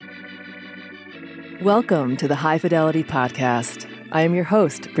Welcome to the High Fidelity Podcast. I am your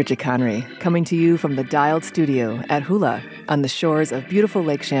host, Bridget Conry, coming to you from the Dialed Studio at Hula on the shores of beautiful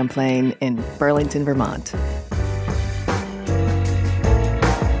Lake Champlain in Burlington, Vermont.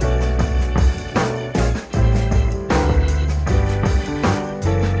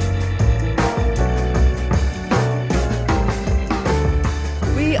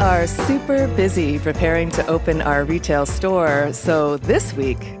 We are super busy preparing to open our retail store, so this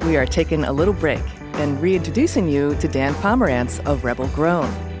week we are taking a little break and reintroducing you to Dan Pomerantz of Rebel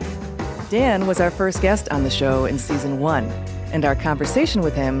Grown. Dan was our first guest on the show in Season 1, and our conversation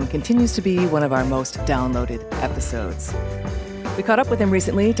with him continues to be one of our most downloaded episodes. We caught up with him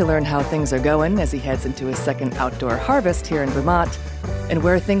recently to learn how things are going as he heads into his second outdoor harvest here in Vermont, and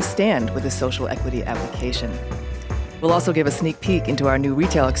where things stand with his social equity application. We'll also give a sneak peek into our new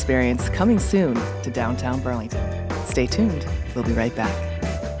retail experience coming soon to downtown Burlington. Stay tuned. We'll be right back.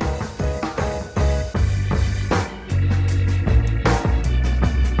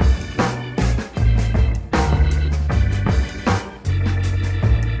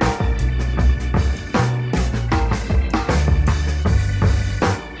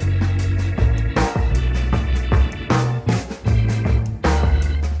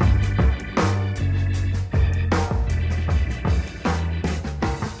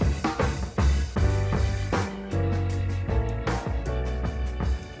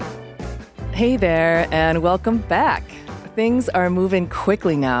 Hey there, and welcome back. Things are moving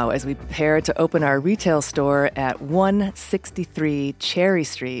quickly now as we prepare to open our retail store at 163 Cherry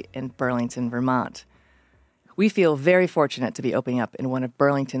Street in Burlington, Vermont. We feel very fortunate to be opening up in one of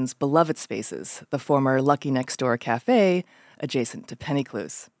Burlington's beloved spaces, the former Lucky Next Door Cafe, adjacent to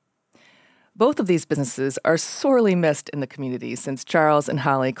Pennyclues. Both of these businesses are sorely missed in the community since Charles and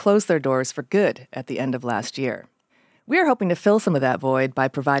Holly closed their doors for good at the end of last year. We are hoping to fill some of that void by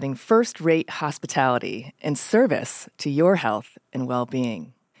providing first-rate hospitality and service to your health and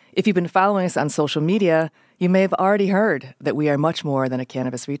well-being. If you've been following us on social media, you may have already heard that we are much more than a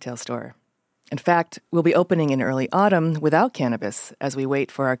cannabis retail store. In fact, we'll be opening in early autumn without cannabis as we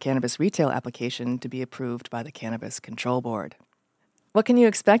wait for our cannabis retail application to be approved by the Cannabis Control Board. What can you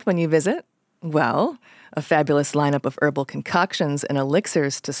expect when you visit? Well, a fabulous lineup of herbal concoctions and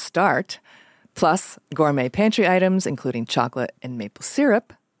elixirs to start, plus gourmet pantry items, including chocolate and maple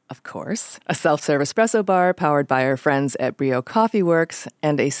syrup, of course, a self-serve espresso bar powered by our friends at Brio Coffee Works,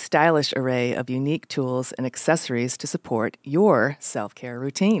 and a stylish array of unique tools and accessories to support your self-care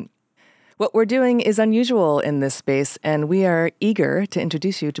routine. What we're doing is unusual in this space, and we are eager to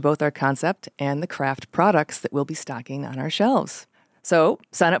introduce you to both our concept and the craft products that we'll be stocking on our shelves. So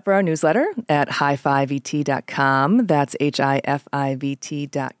sign up for our newsletter at hifivt.com, that's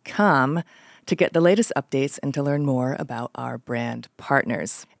hifivt.com, to get the latest updates and to learn more about our brand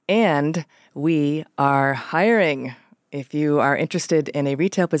partners. And we are hiring. If you are interested in a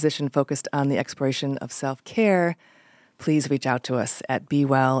retail position focused on the exploration of self-care, please reach out to us at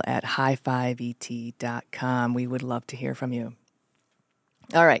bewell@hifivt.com. We would love to hear from you.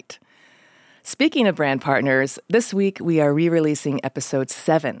 All right. Speaking of brand partners, this week we are re-releasing Episode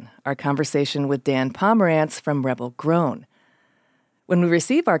 7, our conversation with Dan Pomerantz from Rebel Grown. When we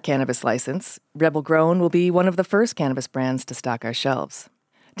receive our cannabis license, Rebel Grown will be one of the first cannabis brands to stock our shelves.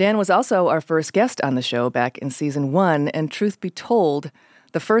 Dan was also our first guest on the show back in Season 1, and truth be told,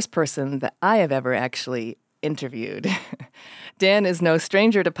 the first person that I have ever actually interviewed. Dan is no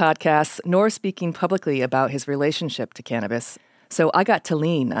stranger to podcasts, nor speaking publicly about his relationship to cannabis, so I got to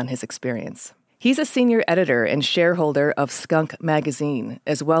lean on his experience. He's a senior editor and shareholder of Skunk Magazine,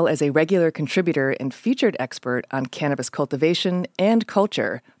 as well as a regular contributor and featured expert on cannabis cultivation and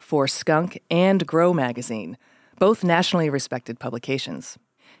culture for Skunk and Grow Magazine, both nationally respected publications.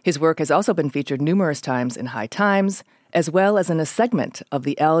 His work has also been featured numerous times in High Times, as well as in a segment of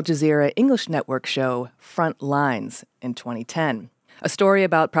the Al Jazeera English network show Front Lines in 2010, a story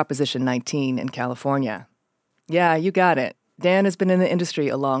about Proposition 19 in California. Yeah, you got it. Dan has been in the industry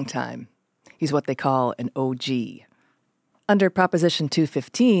a long time. He's what they call an OG. Under Proposition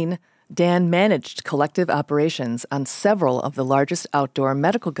 215, Dan managed collective operations on several of the largest outdoor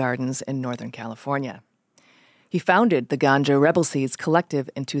medical gardens in Northern California. He founded the Ganja Rebel Seeds Collective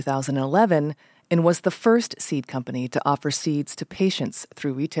in 2011 and was the first seed company to offer seeds to patients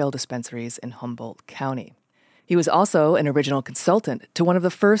through retail dispensaries in Humboldt County. He was also an original consultant to one of the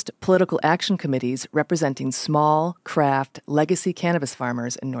first political action committees representing small, craft, legacy cannabis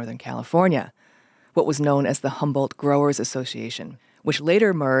farmers in Northern California, what was known as the Humboldt Growers Association, which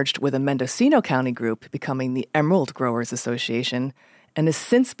later merged with a Mendocino County group, becoming the Emerald Growers Association, and has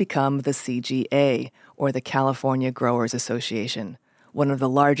since become the CGA, or the California Growers Association, one of the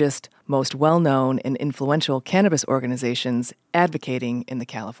largest, most well-known and influential cannabis organizations advocating in the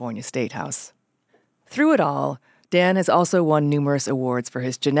California State House. Through it all, Dan has also won numerous awards for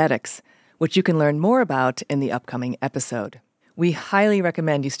his genetics, which you can learn more about in the upcoming episode. We highly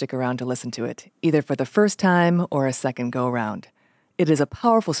recommend you stick around to listen to it, either for the first time or a second go-round. It is a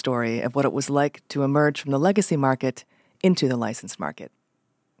powerful story of what it was like to emerge from the legacy market into the licensed market.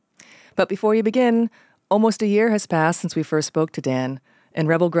 But before you begin, almost a year has passed since we first spoke to Dan, and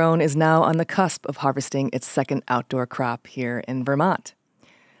Rebel Grown is now on the cusp of harvesting its second outdoor crop here in Vermont.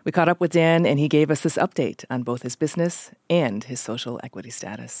 We caught up with Dan, and he gave us this update on both his business and his social equity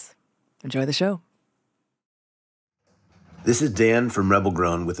status. Enjoy the show. This is Dan from Rebel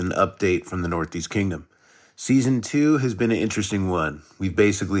Grown with an update from the Northeast Kingdom. Season 2 has been an interesting one. We've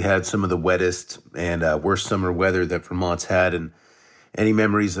basically had some of the wettest and worst summer weather that Vermont's had, and any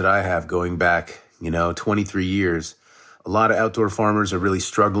memories that I have going back, 23 years. A lot of outdoor farmers are really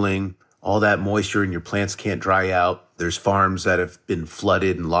struggling. All that moisture in your plants can't dry out. There's farms that have been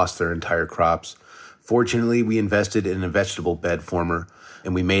flooded and lost their entire crops. Fortunately, we invested in a vegetable bed former,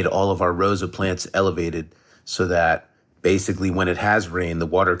 and we made all of our rows of plants elevated so that basically when it has rained, the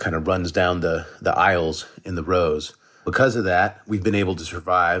water kind of runs down the aisles in the rows. Because of that, we've been able to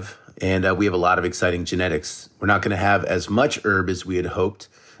survive, and we have a lot of exciting genetics. We're not going to have as much herb as we had hoped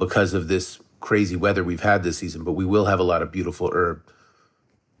because of this crazy weather we've had this season, but we will have a lot of beautiful herb.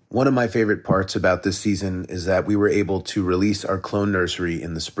 One of my favorite parts about this season is that we were able to release our clone nursery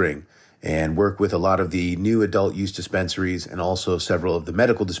in the spring and work with a lot of the new adult use dispensaries and also several of the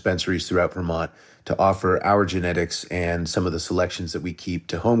medical dispensaries throughout Vermont to offer our genetics and some of the selections that we keep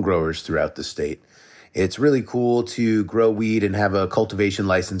to home growers throughout the state. It's really cool to grow weed and have a cultivation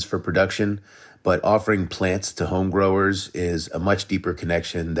license for production, but offering plants to home growers is a much deeper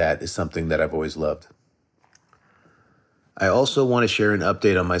connection that is something that I've always loved. I also want to share an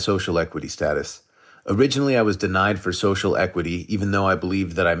update on my social equity status. Originally, I was denied for social equity, even though I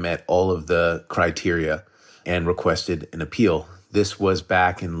believed that I met all of the criteria and requested an appeal. This was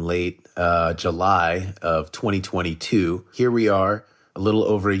back in late July of 2022. Here we are, a little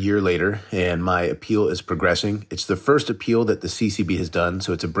over a year later, and my appeal is progressing. It's the first appeal that the CCB has done,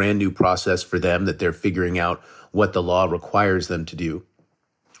 so it's a brand new process for them that they're figuring out what the law requires them to do,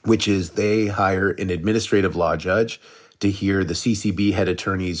 which is they hire an administrative law judge to hear the CCB head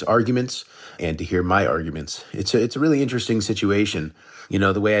attorney's arguments and to hear my arguments. It's a really interesting situation.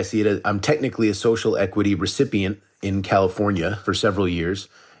 The way I see it, I'm technically a social equity recipient in California for several years,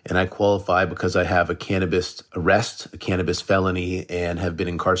 and I qualify because I have a cannabis arrest, a cannabis felony, and have been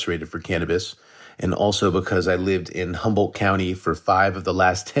incarcerated for cannabis. And also because I lived in Humboldt County for 5 of the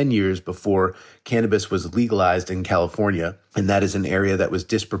last 10 years before cannabis was legalized in California. And that is an area that was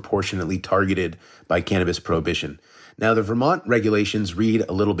disproportionately targeted by cannabis prohibition. Now, the Vermont regulations read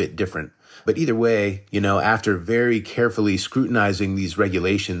a little bit different. But either way, after very carefully scrutinizing these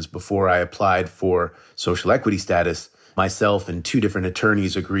regulations before I applied for social equity status, myself and 2 different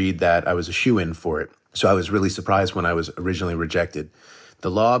attorneys agreed that I was a shoo-in for it. So I was really surprised when I was originally rejected.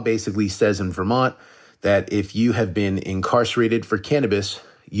 The law basically says in Vermont that if you have been incarcerated for cannabis,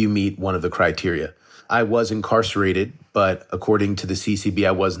 you meet one of the criteria. I was incarcerated, but according to the CCB,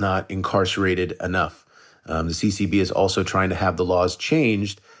 I was not incarcerated enough. The CCB is also trying to have the laws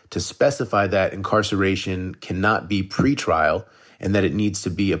changed to specify that incarceration cannot be pretrial and that it needs to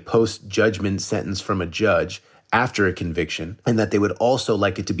be a post-judgment sentence from a judge after a conviction, and that they would also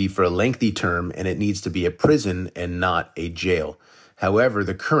like it to be for a lengthy term and it needs to be a prison and not a jail. However,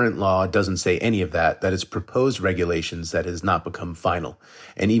 the current law doesn't say any of that. That is proposed regulations that has not become final.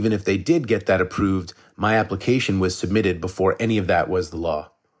 And even if they did get that approved, my application was submitted before any of that was the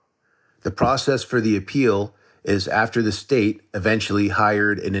law. The process for the appeal is after the state eventually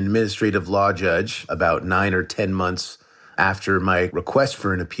hired an administrative law judge about 9 or 10 months after my request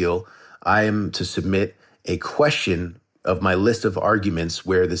for an appeal, I am to submit a question of my list of arguments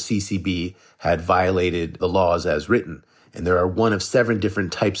where the CCB had violated the laws as written. And there are one of 7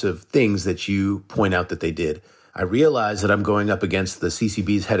 different types of things that you point out that they did. I realize that I'm going up against the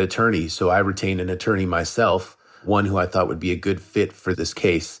CCB's head attorney, so I retained an attorney myself, one who I thought would be a good fit for this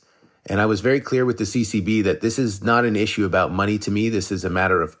case. And I was very clear with the CCB that this is not an issue about money to me. This is a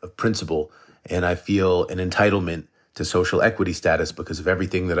matter of principle. And I feel an entitlement to social equity status because of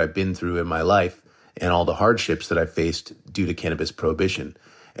everything that I've been through in my life and all the hardships that I've faced due to cannabis prohibition.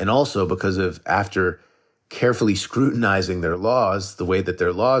 And also because of after carefully scrutinizing their laws, the way that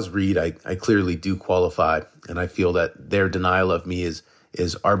their laws read, I clearly do qualify. And I feel that their denial of me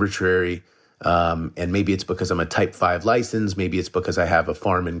is arbitrary. And maybe it's because I'm a type 5 license. Maybe it's because I have a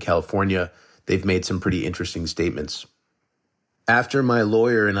farm in California. They've made some pretty interesting statements. After my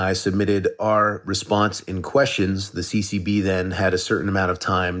lawyer and I submitted our response in questions, the CCB then had a certain amount of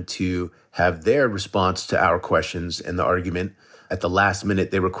time to have their response to our questions and the argument. At the last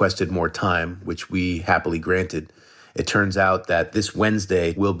minute, they requested more time, which we happily granted. It turns out that this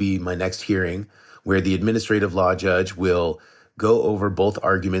Wednesday will be my next hearing, where the administrative law judge will go over both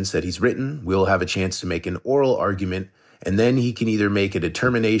arguments that he's written. We'll have a chance to make an oral argument, and then he can either make a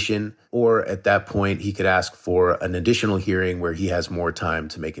determination, or at that point, he could ask for an additional hearing where he has more time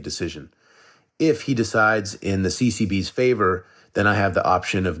to make a decision. If he decides in the CCB's favor, then I have the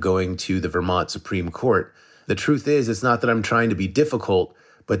option of going to the Vermont Supreme Court. The truth is, it's not that I'm trying to be difficult,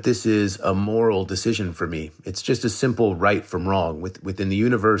 but this is a moral decision for me. It's just a simple right from wrong. Within the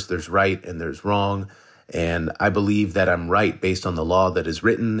universe, there's right and there's wrong. And I believe that I'm right based on the law that is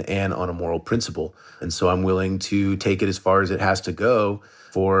written and on a moral principle. And so I'm willing to take it as far as it has to go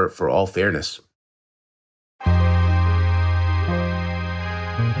for all fairness.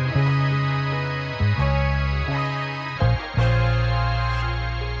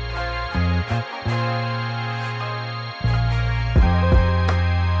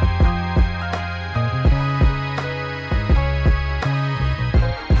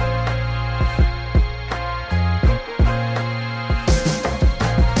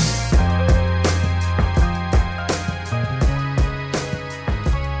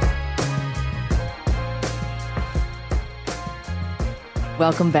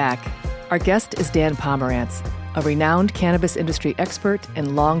 Welcome back. Our guest is Dan Pomerantz, a renowned cannabis industry expert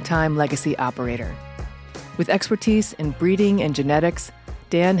and longtime legacy operator. With expertise in breeding and genetics,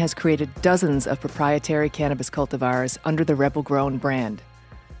 Dan has created dozens of proprietary cannabis cultivars under the Rebel Grown brand.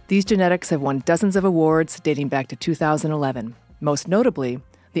 These genetics have won dozens of awards dating back to 2011, most notably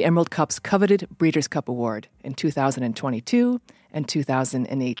the Emerald Cup's coveted Breeders' Cup Award in 2022 and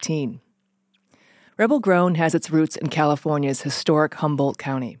 2018. Rebel Grown has its roots in California's historic Humboldt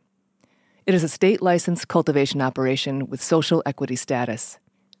County. It is a state-licensed cultivation operation with social equity status.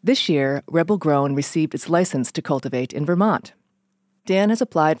 This year, Rebel Grown received its license to cultivate in Vermont. Dan has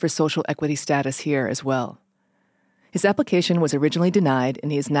applied for social equity status here as well. His application was originally denied,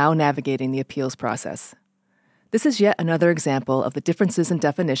 and he is now navigating the appeals process. This is yet another example of the differences in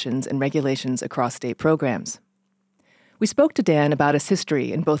definitions and regulations across state programs. We spoke to Dan about his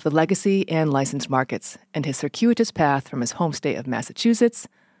history in both the legacy and licensed markets and his circuitous path from his home state of Massachusetts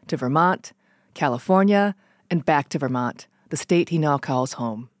to Vermont, California, and back to Vermont, the state he now calls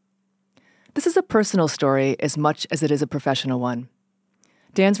home. This is a personal story as much as it is a professional one.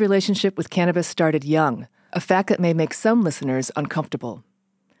 Dan's relationship with cannabis started young, a fact that may make some listeners uncomfortable.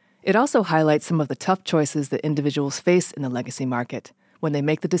 It also highlights some of the tough choices that individuals face in the legacy market when they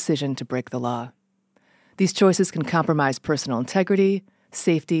make the decision to break the law. These choices can compromise personal integrity,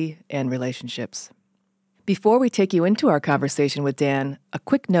 safety, and relationships. Before we take you into our conversation with Dan, a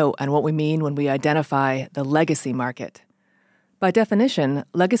quick note on what we mean when we identify the legacy market. By definition,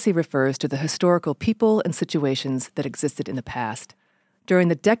 legacy refers to the historical people and situations that existed in the past. During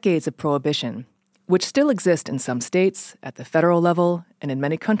the decades of prohibition, which still exist in some states, at the federal level, and in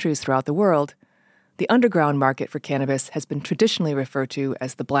many countries throughout the world, the underground market for cannabis has been traditionally referred to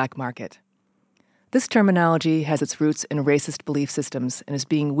as the black market. This terminology has its roots in racist belief systems and is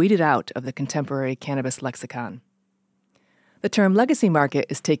being weeded out of the contemporary cannabis lexicon. The term legacy market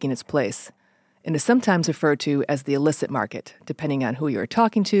is taking its place and is sometimes referred to as the illicit market, depending on who you are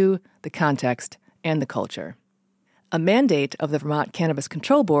talking to, the context, and the culture. A mandate of the Vermont Cannabis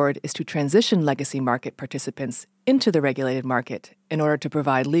Control Board is to transition legacy market participants into the regulated market in order to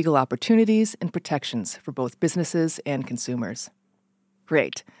provide legal opportunities and protections for both businesses and consumers.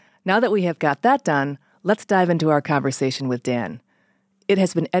 Great. Now that we have got that done, let's dive into our conversation with Dan. It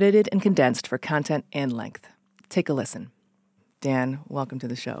has been edited and condensed for content and length. Take a listen. Dan, welcome to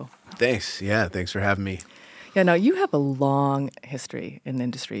the show. Thanks. Yeah, thanks for having me. Yeah, now you have a long history in the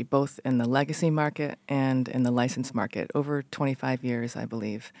industry, both in the legacy market and in the licensed market, over 25 years, I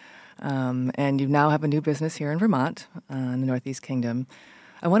believe. And you now have a new business here in Vermont, in the Northeast Kingdom.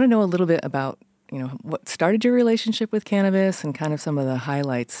 I want to know a little bit about what started your relationship with cannabis and kind of some of the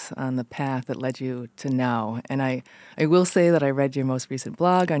highlights on the path that led you to now. And I will say that I read your most recent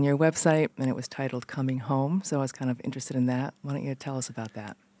blog on your website, and it was titled Coming Home, so I was kind of interested in that. Why don't you tell us about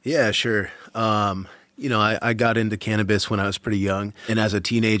that? Yeah, sure. I got into cannabis when I was pretty young. And as a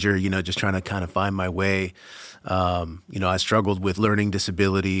teenager, just trying to kind of find my way, I struggled with learning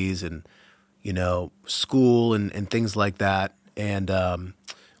disabilities and, school and things like that. And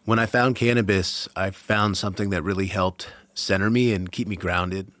when I found cannabis, I found something that really helped center me and keep me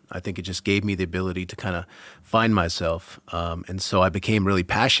grounded. I think it just gave me the ability to kind of find myself. And so I became really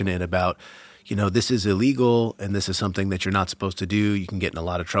passionate about, this is illegal and this is something that you're not supposed to do. You can get in a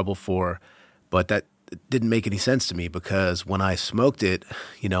lot of trouble for. But that didn't make any sense to me because when I smoked it,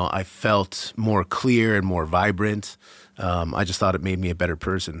 I felt more clear and more vibrant. I just thought it made me a better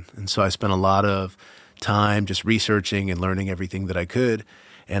person. And so I spent a lot of time just researching and learning everything that I could.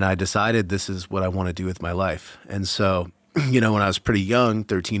 And I decided this is what I want to do with my life. And so, when I was pretty young,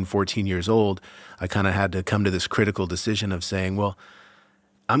 13, 14 years old, I kind of had to come to this critical decision of saying, well,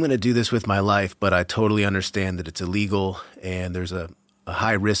 I'm going to do this with my life, but I totally understand that it's illegal and there's a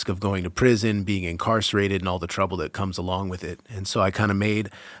high risk of going to prison, being incarcerated, and all the trouble that comes along with it. And so I kind of made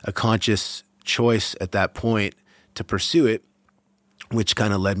a conscious choice at that point to pursue it, which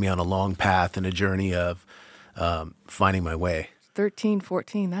kind of led me on a long path and a journey of finding my way. 13,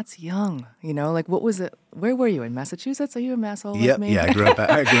 14, that's young. What was it? Where were you, in Massachusetts? Are you a Masshole Yep, like me? Yeah, I grew up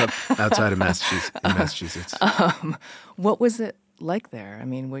outside of Massachusetts. What was it like there?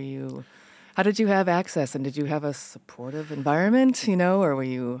 How did you have access, and did you have a supportive environment, or were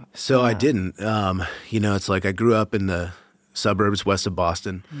you? So I didn't. It's like I grew up in the suburbs west of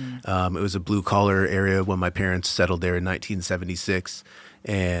Boston. It was a blue-collar area when my parents settled there in 1976.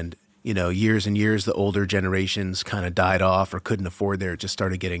 And, years and years, the older generations kind of died off or couldn't afford there. It just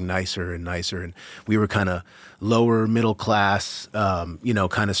started getting nicer and nicer. And we were kind of lower middle class, kind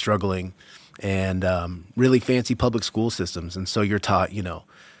of struggling, and really fancy public school systems. And so you're taught,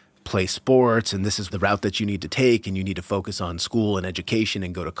 play sports, and this is the route that you need to take, and you need to focus on school and education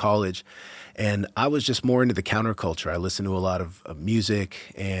and go to college. And I was just more into the counterculture. I listened to a lot of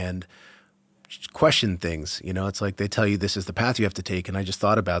music and question things. It's like they tell you this is the path you have to take, and I just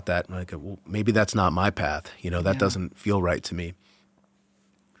thought about that, and I go, well, maybe that's not my path. That doesn't feel right to me.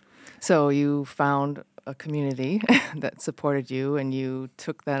 So you found a community that supported you, and you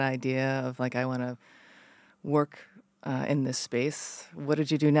took that idea of I want to work in this space. What did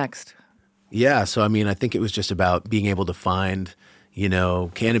you do next? Yeah, so I think it was just about being able to find,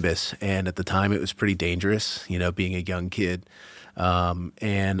 cannabis. And at the time it was pretty dangerous, being a young kid.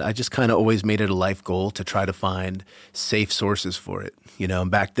 And I just kind of always made it a life goal to try to find safe sources for it.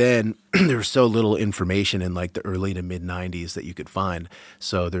 And back then there was so little information in the early to mid 90s that you could find.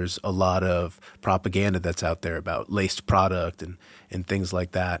 So there's a lot of propaganda that's out there about laced product and things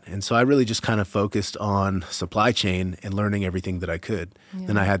like that. And so I really just kind of focused on supply chain and learning everything that I could. Yeah.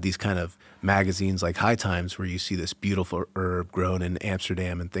 And I had these kind of magazines like High Times where you see this beautiful herb grown in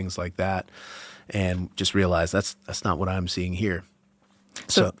Amsterdam and things like that. And just realized that's not what I'm seeing here.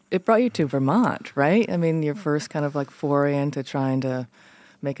 So it brought you to Vermont, right? Your first kind of foray into trying to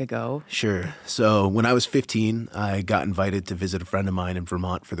make a go. Sure. So when I was 15, I got invited to visit a friend of mine in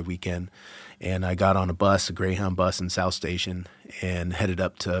Vermont for the weekend. And I got on a bus, a Greyhound bus in South Station, and headed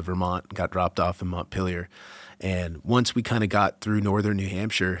up to Vermont, got dropped off in Montpelier. And once we kind of got through northern New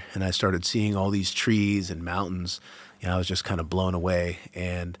Hampshire and I started seeing all these trees and mountains, I was just kind of blown away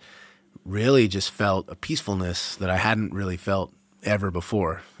and really just felt a peacefulness that I hadn't really felt ever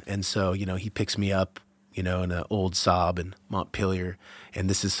before. And so, he picks me up, in an old Saab in Montpelier. And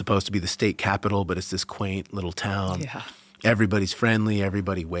this is supposed to be the state capital, but it's this quaint little town. Yeah. Everybody's friendly.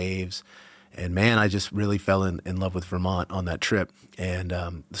 Everybody waves. And man, I just really fell in love with Vermont on that trip. And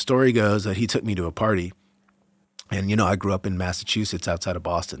the story goes that he took me to a party. And, I grew up in Massachusetts outside of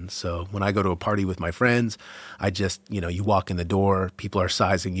Boston. So when I go to a party with my friends, I just, you walk in the door, people are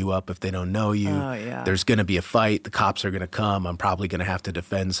sizing you up if they don't know you. Oh, yeah. There's going to be a fight. The cops are going to come. I'm probably going to have to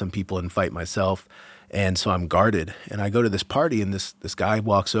defend some people and fight myself. And so I'm guarded. And I go to this party and this guy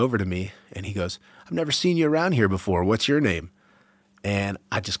walks over to me and he goes, I've never seen you around here before. What's your name? And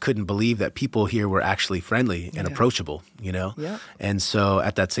I just couldn't believe that people here were actually friendly and approachable, Yeah. And so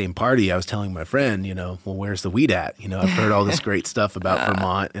at that same party, I was telling my friend, well, where's the weed at? I've heard all this great stuff about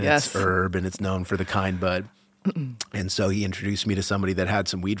Vermont and yes. It's herb and it's known for the kind bud. And so he introduced me to somebody that had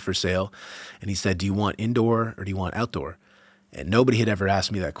some weed for sale. And he said, do you want indoor or do you want outdoor? And nobody had ever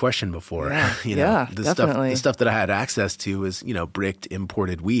asked me that question before. Yeah, definitely. The stuff that I had access to was, bricked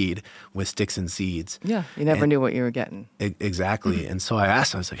imported weed with sticks and seeds. Yeah, you never knew what you were getting. Exactly. And so I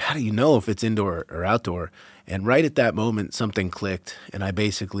asked him, I was like, how do you know if it's indoor or outdoor? And right at that moment, something clicked. And I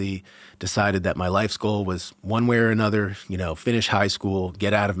basically decided that my life's goal was one way or another, finish high school,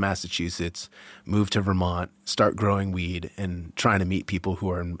 get out of Massachusetts, move to Vermont, start growing weed and trying to meet people who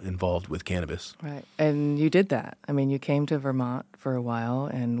are involved with cannabis. Right. And you did that. You came to Vermont for a while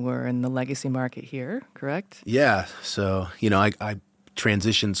and were in the legacy market here, correct? Yeah. So, I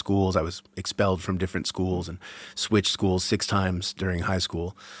transitioned schools. I was expelled from different schools and switched schools 6 times during high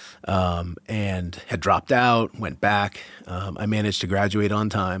school, and had dropped out, went back. I managed to graduate on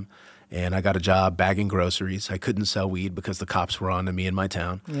time and I got a job bagging groceries. I couldn't sell weed because the cops were on to me in my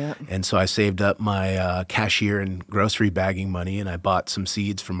town. Yeah. And so I saved up my cashier and grocery bagging money, and I bought some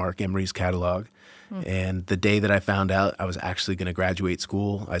seeds from Mark Emery's catalog. And the day that I found out I was actually going to graduate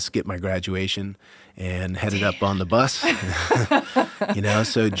school, I skipped my graduation and headed up on the bus.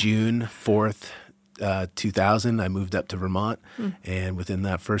 So June 4th, 2000, I moved up to Vermont. And within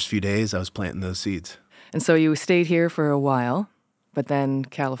that first few days, I was planting those seeds. And so you stayed here for a while, but then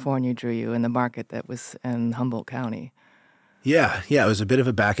California drew you in the market that was in Humboldt County. Yeah, it was a bit of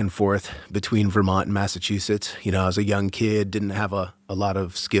a back and forth between Vermont and Massachusetts. I was a young kid, didn't have a lot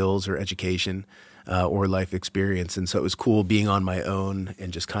of skills or education or life experience. And so it was cool being on my own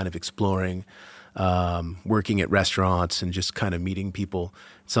and just kind of exploring, working at restaurants and just kind of meeting people.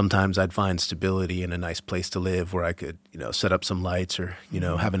 Sometimes I'd find stability in a nice place to live where I could, set up some lights or,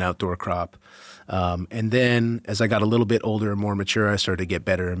 have an outdoor crop. And then as I got a little bit older and more mature, I started to get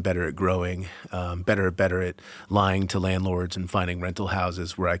better and better at growing, better at lying to landlords and finding rental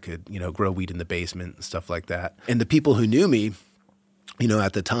houses where I could, grow weed in the basement and stuff like that. And the people who knew me,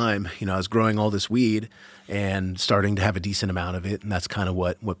 at the time, I was growing all this weed and starting to have a decent amount of it. And that's kind of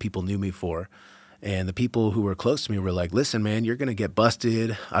what people knew me for. And the people who were close to me were like, listen, man, you're going to get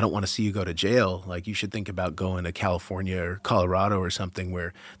busted. I don't want to see you go to jail. Like, you should think about going to California or Colorado or something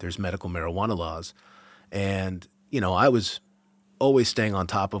where there's medical marijuana laws. And, I was always staying on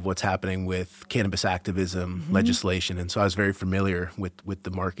top of what's happening with cannabis activism, legislation. And so I was very familiar with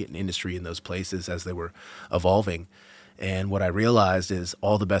the market and industry in those places as they were evolving. And what I realized is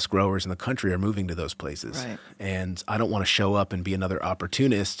all the best growers in the country are moving to those places. Right. And I don't want to show up and be another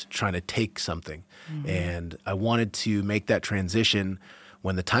opportunist trying to take something. And I wanted to make that transition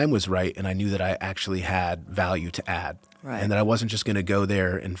when the time was right and I knew that I actually had value to add. Right. And that I wasn't just going to go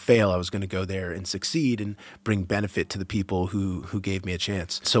there and fail. I was going to go there and succeed and bring benefit to the people who gave me a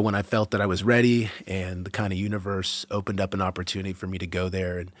chance. So when I felt that I was ready and the kind of universe opened up an opportunity for me to go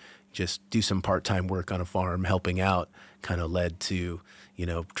there and just do some part-time work on a farm, helping out, kind of led to,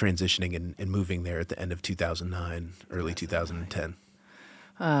 transitioning and moving there at the end of 2009, early 2010.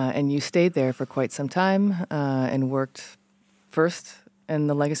 And you stayed there for quite some time and worked first in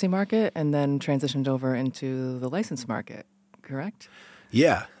the legacy market and then transitioned over into the license market, correct?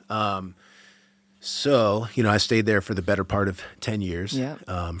 Yeah. So, I stayed there for the better part of 10 years. Yeah.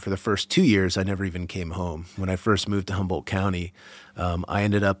 For the first 2 years, I never even came home. When I first moved to Humboldt County, I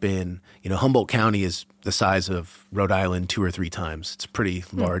ended up in, Humboldt County is the size of Rhode Island 2 or 3 times. It's a pretty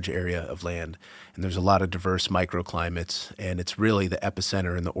large area of land. And there's a lot of diverse microclimates. And it's really the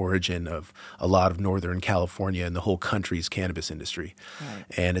epicenter and the origin of a lot of Northern California and the whole country's cannabis industry. Right.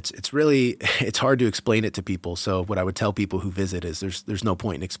 And it's hard to explain it to people. So what I would tell people who visit is there's no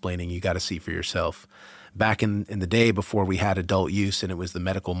point in explaining. You got to see for yourself. Back in the day before we had adult use and it was the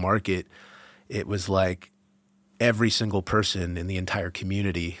medical market, it was like every single person in the entire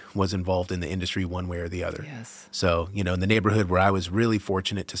community was involved in the industry one way or the other. Yes. So, in the neighborhood where I was really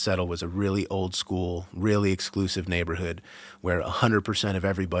fortunate to settle was a really old school, really exclusive neighborhood where 100% of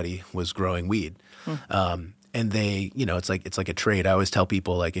everybody was growing weed. And they, it's like a trade. I always tell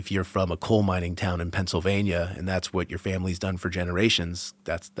people, like, if you're from a coal mining town in Pennsylvania and that's what your family's done for generations,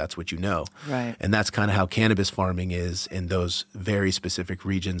 that's what you know. Right. And that's kind of how cannabis farming is in those very specific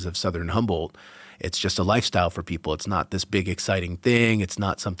regions of Southern Humboldt. It's just a lifestyle for people. It's not this big, exciting thing. It's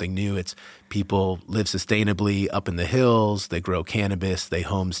not something new. It's people live sustainably up in the hills. They grow cannabis. They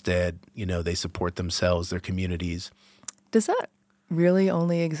homestead. They support themselves, their communities. Does that really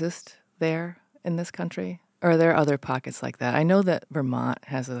only exist there in this country? Or are there other pockets like that? I know that Vermont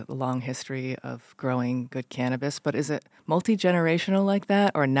has a long history of growing good cannabis, but is it multi-generational like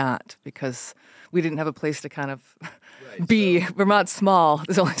that or not? Because we didn't have a place to kind of be. Vermont's small.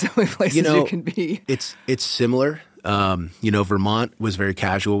 There's only so many places you can be. It's similar. Vermont was very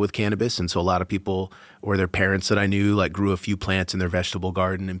casual with cannabis, and so a lot of people or their parents that I knew like grew a few plants in their vegetable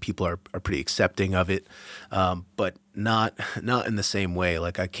garden, and people are pretty accepting of it, but not in the same way.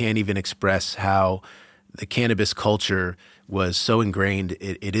 Like, I can't even express how the cannabis culture was so ingrained.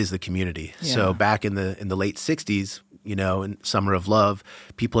 It is the community. Yeah. So back in the late 60s, in Summer of Love,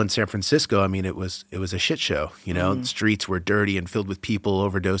 people in San Francisco, I mean, it was a shit show. The streets were dirty and filled with people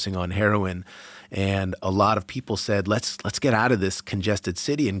overdosing on heroin. And a lot of people said, let's get out of this congested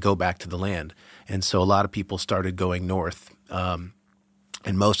city and go back to the land. And so a lot of people started going north.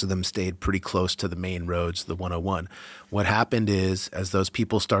 and most of them stayed pretty close to the main roads, the 101. What happened is, as those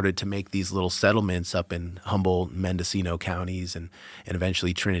people started to make these little settlements up in Humboldt, Mendocino counties, and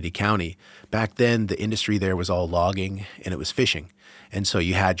eventually Trinity County, back then the industry there was all logging and it was fishing. And so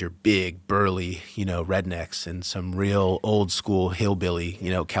you had your big, burly, rednecks and some real old school hillbilly,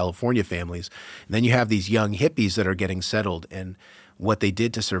 California families. And then you have these young hippies that are getting settled. And what they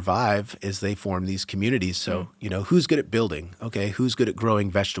did to survive is they formed these communities. So, who's good at building? Okay, who's good at growing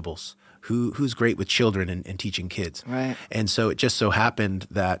vegetables? Who's great with children and teaching kids? Right. And so it just so happened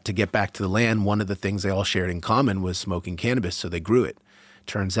that to get back to the land, one of the things they all shared in common was smoking cannabis, so they grew it.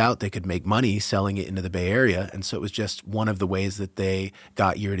 Turns out they could make money selling it into the Bay Area, and so it was just one of the ways that they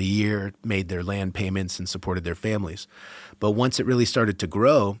got year to year, made their land payments, and supported their families. But once it really started to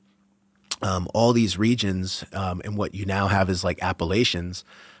grow, all these regions and what you now have is like appellations,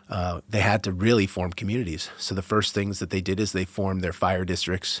 they had to really form communities. So the first things that they did is they formed their fire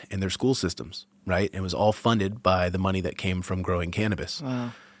districts and their school systems, right? It was all funded by the money that came from growing cannabis.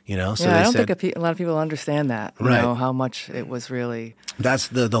 Wow. So I they don't said, think a lot of people understand that, Right. How much it was really. That's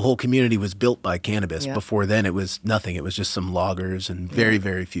the whole community was built by cannabis. Yeah. Before then, it was nothing. It was just some loggers and very,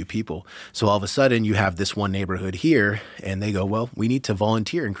 very few people. So all of a sudden, you have this one neighborhood here, and they go, well, we need to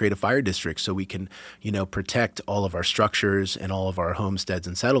volunteer and create a fire district so we can, protect all of our structures and all of our homesteads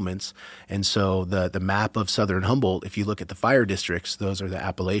and settlements. And so the map of Southern Humboldt, if you look at the fire districts, those are the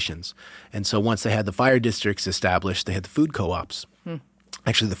appellations. And so once they had the fire districts established, they had the food co-ops.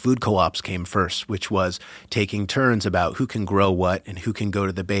 Actually, the food co-ops came first, which was taking turns about who can grow what and who can go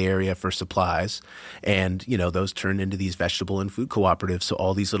to the Bay Area for supplies. And, those turned into these vegetable and food cooperatives, so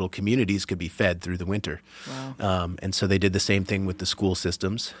all these little communities could be fed through the winter. Wow. And so they did the same thing with the school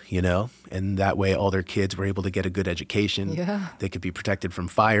systems, and that way all their kids were able to get a good education. Yeah. They could be protected from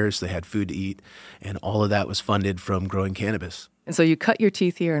fires. They had food to eat. And all of that was funded from growing cannabis. And so you cut your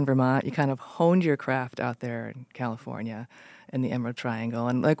teeth here in Vermont. You kind of honed your craft out there in California in the Emerald Triangle.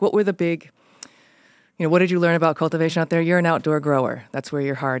 And what were the big, what did you learn about cultivation out there? You're an outdoor grower. That's where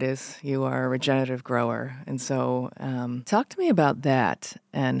your heart is. You are a regenerative grower. And so talk to me about that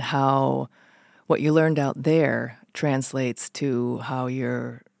and how what you learned out there translates to how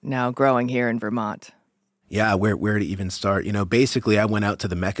you're now growing here in Vermont. Yeah, where to even start? Basically, I went out to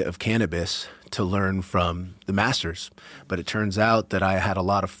the Mecca of cannabis to learn from the masters. But it turns out that I had a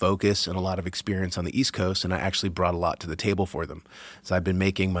lot of focus and a lot of experience on the East Coast, and I actually brought a lot to the table for them. So I've been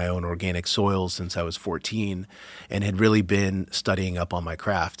making my own organic soils since I was 14 and had really been studying up on my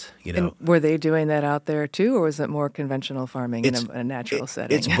craft. And were they doing that out there too, or was it more conventional farming in a natural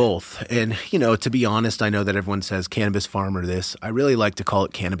setting? It's both. And, to be honest, I know that everyone says cannabis farmer this. I really like to call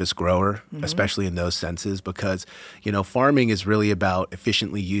it cannabis grower, especially in those senses, because, farming is really about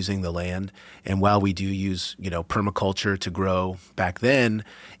efficiently using the land. And while we do use, permaculture to grow, back then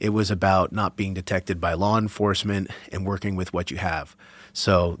it was about not being detected by law enforcement and working with what you have.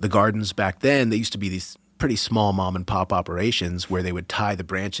 So the gardens back then, they used to be these pretty small mom and pop operations where they would tie the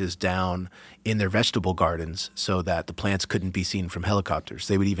branches down in their vegetable gardens so that the plants couldn't be seen from helicopters.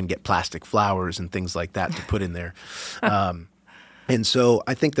 They would even get plastic flowers and things like that to put in there. And so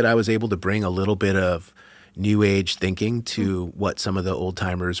I think that I was able to bring a little bit of new age thinking to what some of the old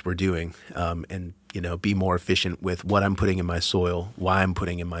timers were doing, and be more efficient with what I'm putting in my soil, why I'm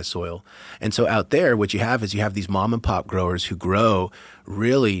putting in my soil. And so out there, what you have is you have these mom and pop growers who grow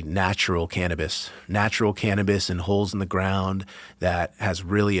really natural cannabis in holes in the ground that has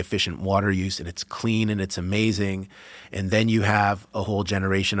really efficient water use, and it's clean and it's amazing. And then you have a whole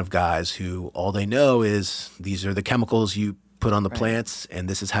generation of guys who all they know is these are the chemicals you put on the plants, and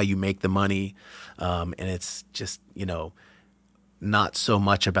this is how you make the money. And it's just, not so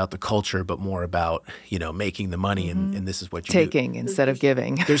much about the culture, but more about, making the money, and this is what you taking do. Instead of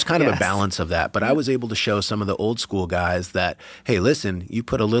giving. There's kind of a balance of that. But I was able to show some of the old school guys that, hey, listen, you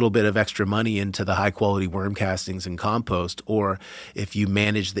put a little bit of extra money into the high quality worm castings and compost, or if you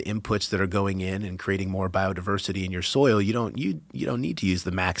manage the inputs that are going in and creating more biodiversity in your soil, you don't need to use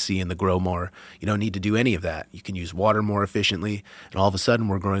the Maxi and the Grow More. You don't need to do any of that. You can use water more efficiently, and all of a sudden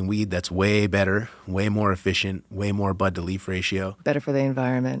we're growing weed that's way better, way more efficient, way more bud to leaf ratio. Better for the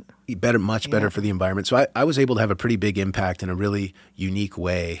environment. Much better for the environment. So I was able to have a pretty big impact in a really unique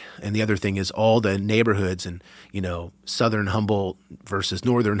way. And the other thing is all the neighborhoods and, Southern Humboldt versus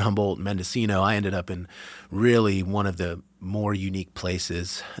Northern Humboldt, Mendocino, I ended up in really one of the more unique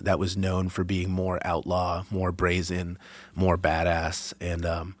places that was known for being more outlaw, more brazen, more badass.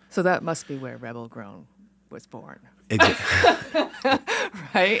 And so that must be where Rebel Grown was born.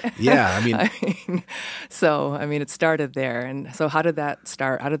 Right? Yeah, it started there. And so how did that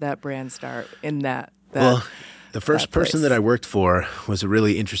start? How did that brand start in that Well, The first person that I worked for was a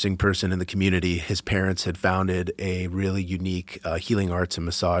really interesting person in the community. His parents had founded a really unique healing arts and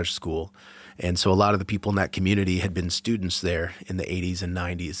massage school. And so a lot of the people in that community had been students there in the 80s and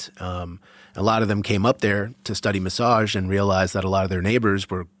 90s. A lot of them came up there to study massage and realized that a lot of their neighbors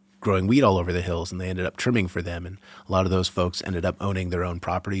were growing weed all over the hills, and they ended up trimming for them. And a lot of those folks ended up owning their own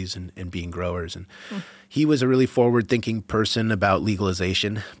properties and being growers. And he was a really forward-thinking person about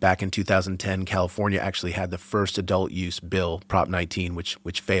legalization. Back in 2010, California actually had the first adult use bill, Prop 19, which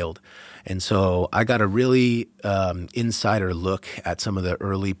failed. And so I got a really insider look at some of the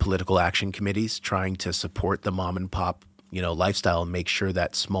early political action committees trying to support the mom and pop, lifestyle and make sure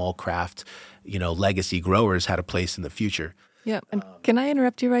that small craft, legacy growers had a place in the future. Yeah. And can I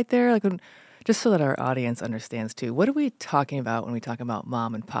interrupt you right there? Just so that our audience understands too, what are we talking about when we talk about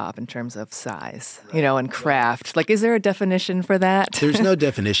mom and pop in terms of size, and craft? Is there a definition for that? There's no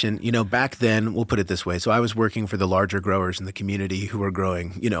definition. Back then, we'll put it this way. So I was working for the larger growers in the community who were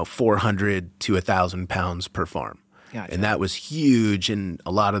growing, 400 to 1,000 pounds per farm. Gotcha. And that was huge. And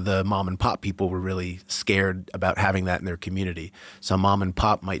a lot of the mom and pop people were really scared about having that in their community. So mom and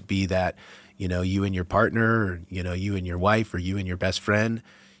pop might be that, you and your partner, or, you and your wife, or you and your best friend,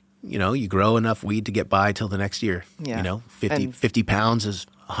 you grow enough weed to get by till the next year. Yeah. 50 pounds is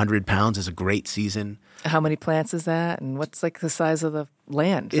 100 pounds is a great season. How many plants is that? And what's the size of the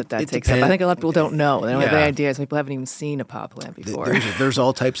land that takes depends. up? I think a lot of people don't know. They don't have any ideas. People haven't even seen a pop plant before. There's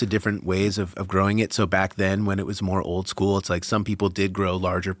all types of different ways of growing it. So back then, when it was more old school, it's like some people did grow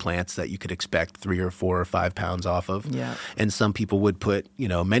larger plants that you could expect 3 or 4 or 5 pounds off of. Yeah. And some people would put,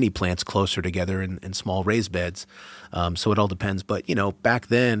 many plants closer together in small raised beds. So it all depends. But, back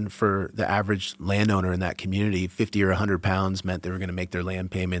then, for the average landowner in that community, 50 or 100 pounds meant they were going to make their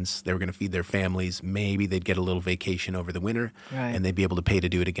land payments. They were going to feed their families. Maybe they'd get a little vacation over the winter. Right. And they'd be able to pay to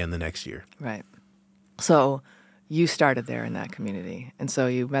do it again the next year. Right. So you started there in that community. And so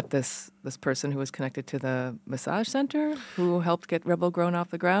you met this person who was connected to the massage center who helped get Rebel Grown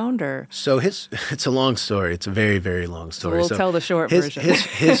off the ground, or? So it's a long story. It's a very, very long story. So we'll tell the short version.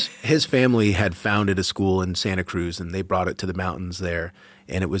 His family had founded a school in Santa Cruz, and they brought it to the mountains there.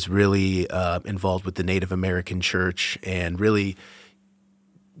 And it was really involved with the Native American church and really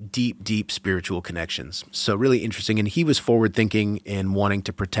deep spiritual connections. So really interesting. And he was forward thinking and wanting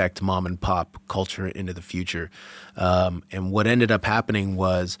to protect mom and pop culture into the future. And what ended up happening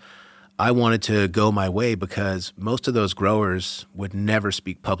was I wanted to go my way because most of those growers would never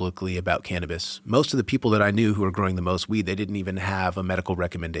speak publicly about cannabis. Most of the people that I knew who were growing the most weed, they didn't even have a medical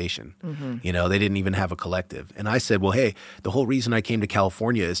recommendation. Mm-hmm. They didn't even have a collective. And I said, well, hey, the whole reason I came to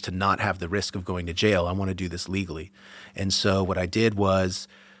California is to not have the risk of going to jail. I want to do this legally. And so what I did was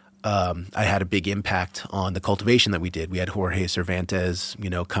I had a big impact on the cultivation that we did. We had Jorge Cervantes,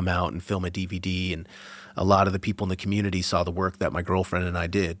 come out and film a DVD, and a lot of the people in the community saw the work that my girlfriend and I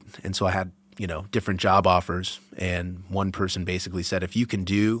did. And so I had, different job offers, and one person basically said, if you can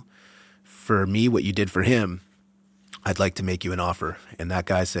do for me what you did for him, I'd like to make you an offer. And that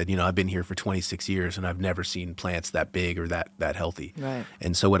guy said, I've been here for 26 years and I've never seen plants that big or that healthy. Right.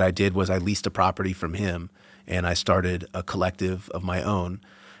 And so what I did was I leased a property from him, and I started a collective of my own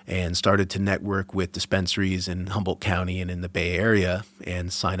and started to network with dispensaries in Humboldt County and in the Bay Area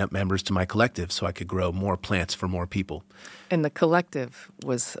and sign up members to my collective so I could grow more plants for more people. And the collective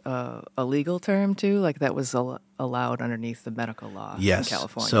was a legal term too? That was allowed underneath the medical law in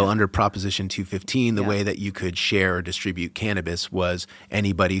California? So under Proposition 215, the way that you could share or distribute cannabis was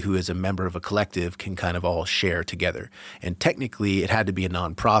anybody who is a member of a collective can kind of all share together. And technically it had to be a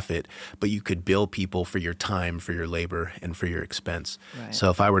nonprofit, but you could bill people for your time, for your labor, and for your expense. Right. So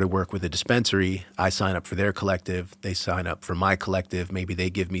if I were to work with a dispensary, I sign up for their collective, they sign up for my collective, maybe they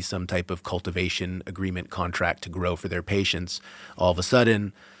give me some type of cultivation agreement contract to grow for their patients. All of a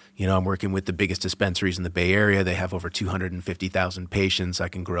sudden, I'm working with the biggest dispensaries in the Bay Area. They have over 250,000 patients. I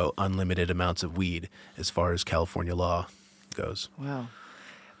can grow unlimited amounts of weed as far as California law goes. Wow.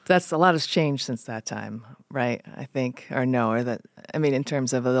 A lot has changed since that time, right? I think, in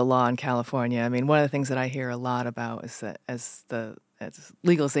terms of the law in California. One of the things that I hear a lot about is that as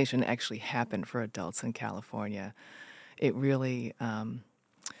legalization actually happened for adults in California, it really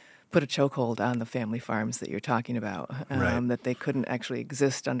put a chokehold on the family farms that you're talking about, right. That they couldn't actually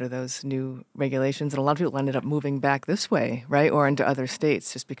exist under those new regulations. And a lot of people ended up moving back this way, right, or into other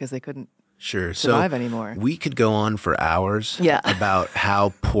states just because they couldn't survive anymore. We could go on for hours about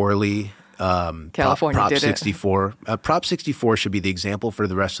how poorly California Prop did 64. Prop 64 should be the example for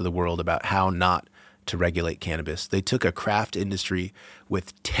the rest of the world about how not to regulate cannabis. They took a craft industry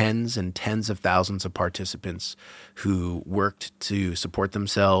with tens and tens of thousands of participants who worked to support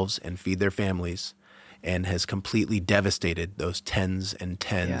themselves and feed their families, and has completely devastated those tens and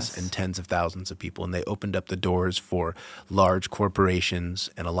tens Yes. and tens of thousands of people. And they opened up the doors for large corporations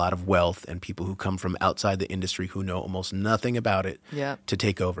and a lot of wealth and people who come from outside the industry who know almost nothing about it Yep. to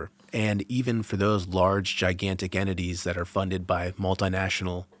take over. And even for those large, gigantic entities that are funded by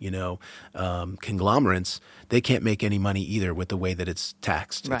multinational, conglomerates, they can't make any money either with the way that it's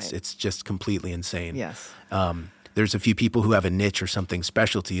taxed. Right. It's just completely insane. Yes. There's a few people who have a niche or something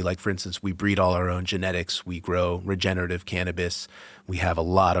specialty. Like, for instance, we breed all our own genetics. We grow regenerative cannabis. We have a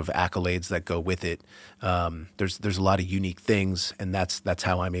lot of accolades that go with it. There's a lot of unique things, and that's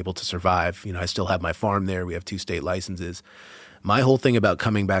how I'm able to survive. I still have my farm there. We have 2 state licenses. My whole thing about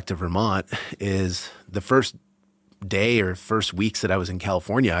coming back to Vermont is the first day or first weeks that I was in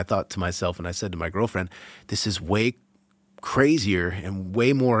California, I thought to myself, and I said to my girlfriend, this is way crazier and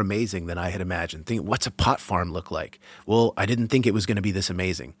way more amazing than I had imagined. What's a pot farm look like? Well, I didn't think it was going to be this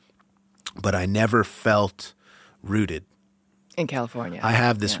amazing, but I never felt rooted. In California. I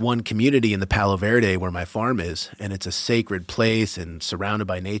have this one community in the Palo Verde where my farm is, and it's a sacred place and surrounded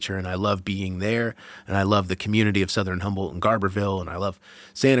by nature, and I love being there, and I love the community of Southern Humboldt and Garberville, and I love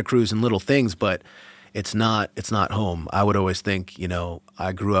Santa Cruz and little things, but it's not home. I would always think,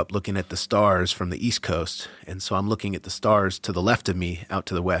 I grew up looking at the stars from the East Coast, and so I'm looking at the stars to the left of me out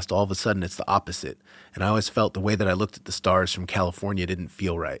to the west. All of a sudden, it's the opposite, and I always felt the way that I looked at the stars from California didn't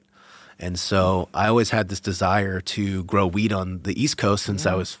feel right. And so I always had this desire to grow weed on the East Coast since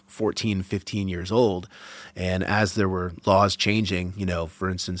I was 14, 15 years old. And as there were laws changing,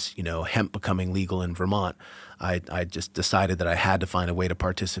 for instance, hemp becoming legal in Vermont, I just decided that I had to find a way to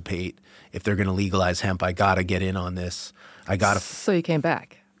participate. If they're going to legalize hemp, I got to get in on this. So you came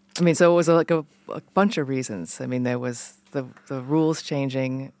back. So it was like a bunch of reasons. There was the rules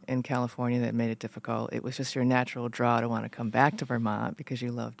changing in California that made it difficult. It was just your natural draw to want to come back to Vermont because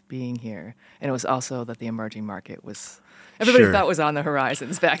you loved being here. And it was also that the emerging market was, everybody thought was on the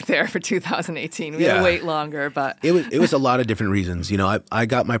horizons back there for 2018. We had to wait longer, but it was a lot of different reasons. I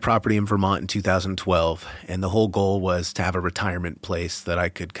got my property in Vermont in 2012, and the whole goal was to have a retirement place that I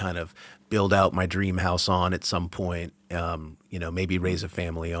could kind of build out my dream house on at some point, maybe raise a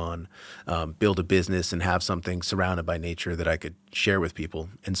family on, build a business and have something surrounded by nature that I could share with people.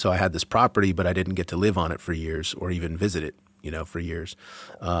 And so I had this property, but I didn't get to live on it for years or even visit it, for years.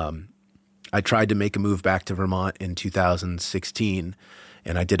 I tried to make a move back to Vermont in 2016,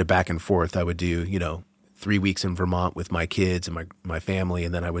 and I did a back and forth. I would do, 3 weeks in Vermont with my kids and my family,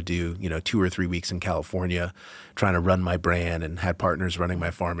 and then I would do, 2 or 3 weeks in California trying to run my brand, and had partners running my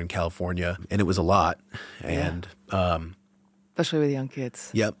farm in California, and it was a lot. And especially with young kids.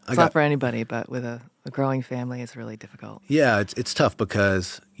 Yep. It's not for anybody, but with a growing family, it's really difficult. Yeah, it's tough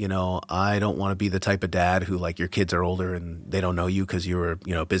because, I don't want to be the type of dad who, like, your kids are older and they don't know you because you were,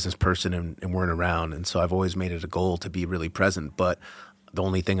 a business person and weren't around. And so I've always made it a goal to be really present. But the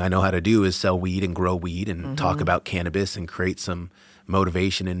only thing I know how to do is sell weed and grow weed and talk about cannabis and create some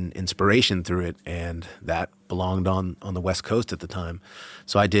motivation and inspiration through it. And that belonged on the West Coast at the time.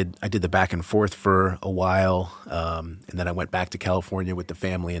 So I did the back and forth for a while. And then I went back to California with the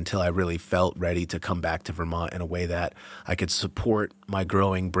family until I really felt ready to come back to Vermont in a way that I could support my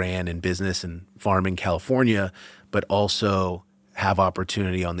growing brand and business and farm in California, but also have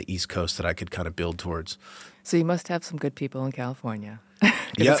opportunity on the East Coast that I could kind of build towards. So you must have some good people in California.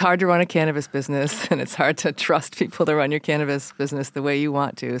 It's hard to run a cannabis business, and it's hard to trust people to run your cannabis business the way you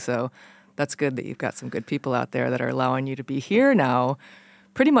want to. So that's good that you've got some good people out there that are allowing you to be here now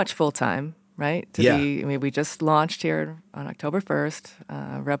pretty much full-time, right? We just launched here on October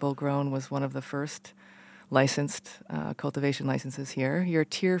 1st. Rebel Grown was one of the first licensed cultivation licenses here. You're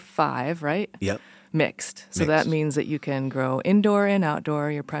Tier 5, right? Yep. Mixed. So that means that you can grow indoor and outdoor.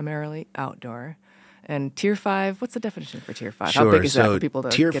 You're primarily outdoor. And Tier 5, what's the definition for Tier 5? Sure. How big is that for people to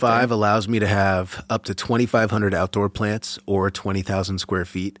Tier get 5 there? allows me to have up to 2,500 outdoor plants or 20,000 square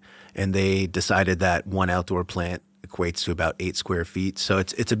feet. And they decided that one outdoor plant equates to about 8 square feet. So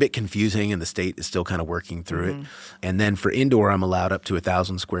it's a bit confusing, and the state is still kind of working through it. And then for indoor, I'm allowed up to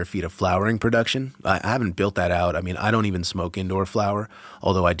 1,000 square feet of flowering production. I haven't built that out. I don't even smoke indoor flower,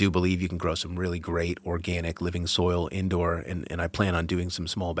 although I do believe you can grow some really great organic living soil indoor, and I plan on doing some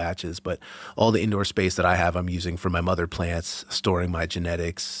small batches. But all the indoor space that I have, I'm using for my mother plants, storing my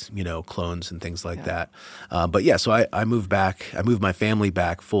genetics, clones and things like that. So I moved back. I moved my family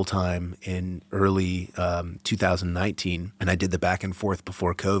back full-time in early 2019. And I did the back and forth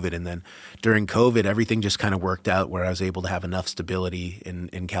before COVID. And then during COVID, everything just kind of worked out where I was able to have enough stability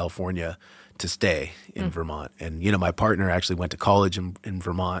in California to stay in Vermont. And, my partner actually went to college in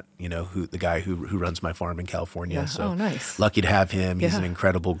Vermont, the guy who runs my farm in California. Yeah. So oh, nice. Lucky to have him. He's an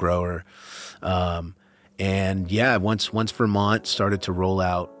incredible grower. And yeah, once Vermont started to roll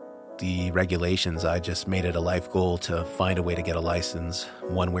out the regulations, I just made it a life goal to find a way to get a license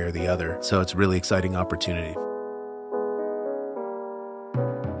one way or the other. So it's a really exciting opportunity.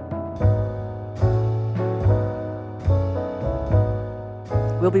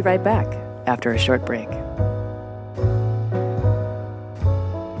 We'll be right back after a short break.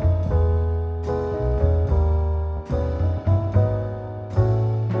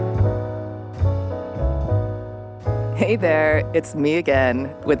 Hey there, it's me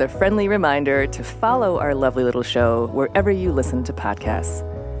again with a friendly reminder to follow our lovely little show wherever you listen to podcasts.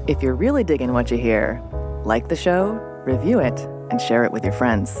 If you're really digging what you hear, like the show, review it, and share it with your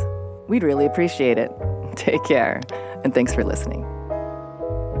friends. We'd really appreciate it. Take care, and thanks for listening.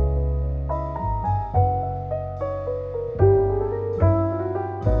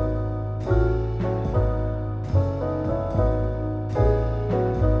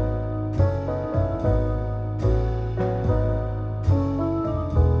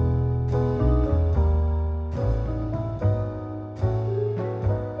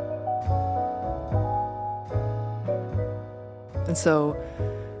 And so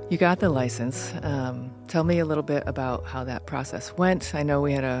you got the license. Tell me a little bit about how that process went. I know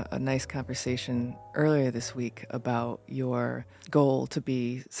we had a nice conversation earlier this week about your goal to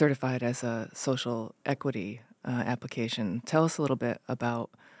be certified as a social equity application. Tell us a little bit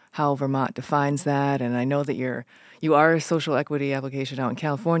about how Vermont defines that. And I know that you are a social equity application out in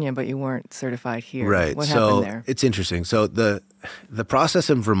California, but you weren't certified here. Right. What so happened there? It's interesting. So the process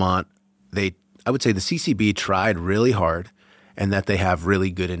in Vermont, I would say the CCB tried really hard, and that they have really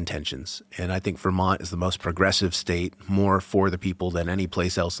good intentions. And I think Vermont is the most progressive state, more for the people than any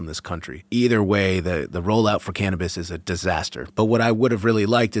place else in this country. Either way, the rollout for cannabis is a disaster. But what I would have really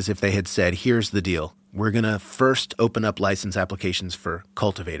liked is if they had said, here's the deal. We're going to first open up license applications for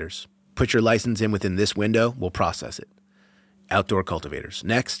cultivators. Put your license in within this window, we'll process it. Outdoor cultivators.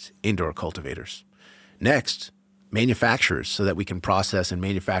 Next, indoor cultivators. Next, manufacturers, so that we can process and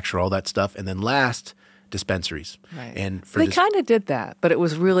manufacture all that stuff. And then last, dispensaries. Right. And they kind of did that, but it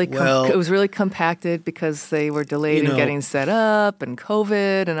was really compacted because they were delayed in getting set up and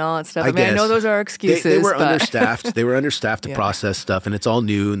COVID and all that stuff. I know those are excuses. They were understaffed. They were understaffed to process stuff, and it's all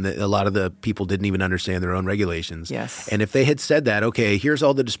new, and a lot of the people didn't even understand their own regulations. Yes. And if they had said that, okay, here's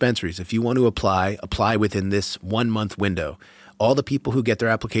all the dispensaries. If you want to apply within this 1 month window. All the people who get their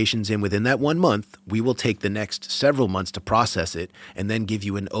applications in within that 1 month, we will take the next several months to process it and then give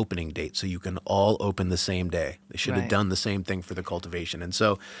you an opening date so you can all open the same day. They should have done the same thing for the cultivation. And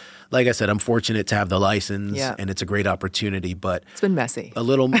so, like I said, I'm fortunate to have the license and it's a great opportunity, but it's been messy. A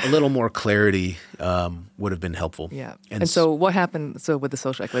little more clarity would have been helpful. Yeah. And so what happened with the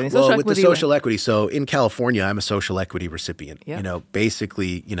social equity? With the social equity, so in California, I'm a social equity recipient. Yep.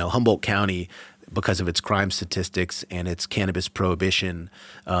 Basically, Humboldt County, because of its crime statistics and its cannabis prohibition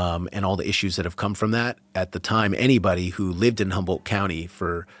and all the issues that have come from that. At the time, anybody who lived in Humboldt County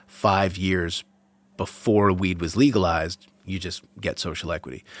for 5 years before weed was legalized, you just get social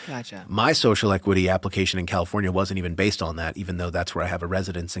equity. Gotcha. My social equity application in California wasn't even based on that, even though that's where I have a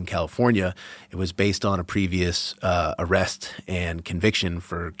residence in California. It was based on a previous arrest and conviction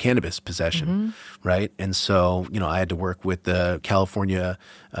for cannabis possession, right? And so, I had to work with the California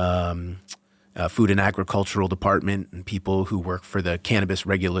Food and Agricultural Department and people who work for the Cannabis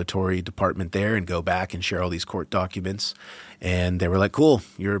Regulatory Department there and go back and share all these court documents. And they were like, cool,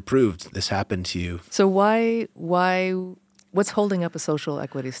 you're approved. This happened to you. So what's holding up a social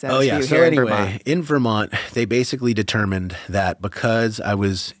equity status for you here in Vermont? In Vermont, they basically determined that because I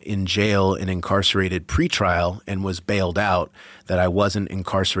was in jail and incarcerated pre-trial and was bailed out, that I wasn't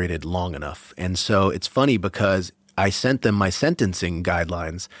incarcerated long enough. And so it's funny because I sent them my sentencing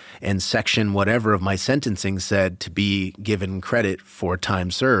guidelines, and section whatever of my sentencing said to be given credit for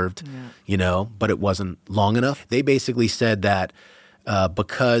time served, but it wasn't long enough. They basically said that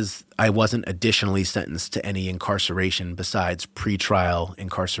because I wasn't additionally sentenced to any incarceration besides pretrial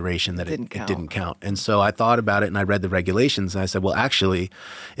incarceration, that it didn't count. And so I thought about it and I read the regulations and I said, well, actually,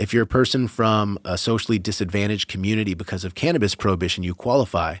 if you're a person from a socially disadvantaged community because of cannabis prohibition, you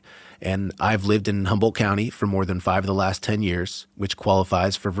qualify. And I've lived in Humboldt County for more than 5 of the last 10 years, which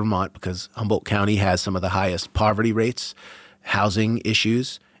qualifies for Vermont because Humboldt County has some of the highest poverty rates, housing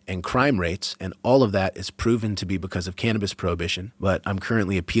issues, and crime rates, and all of that is proven to be because of cannabis prohibition. But I'm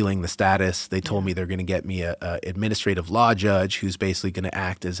currently appealing the status. They told me they're going to get me a administrative law judge who's basically going to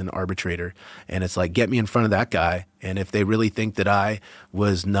act as an arbitrator. And it's like, get me in front of that guy. And if they really think that I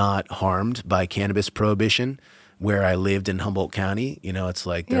was not harmed by cannabis prohibition, where I lived in Humboldt County. You know, it's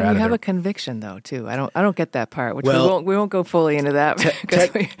like you have a conviction though too. I don't get that part. Which we won't go fully into that.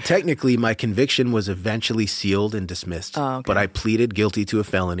 Technically, my conviction was eventually sealed and dismissed. Oh, okay. But I pleaded guilty to a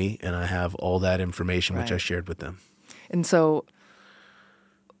felony, and I have all that information which I shared with them. And so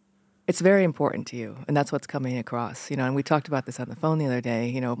it's very important to you, and that's what's coming across. You know, and we talked about this on the phone the other day.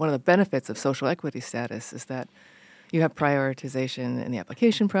 You know, one of the benefits of social equity status is that you have prioritization in the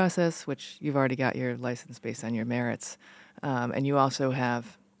application process, which you've already got your license based on your merits, and you also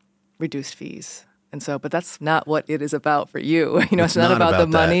have reduced fees. And so, but that's not what it is about for you. You know, it's not about the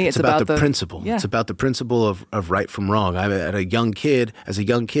money. It's about the principle. Yeah. It's about the principle of right from wrong. As a young kid,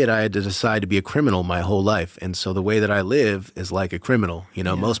 I had to decide to be a criminal my whole life. And so the way that I live is like a criminal. You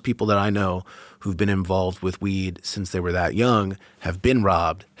know, most people that I know who've been involved with weed since they were that young have been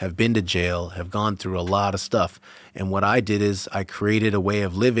robbed, have been to jail, have gone through a lot of stuff. And what I did is I created a way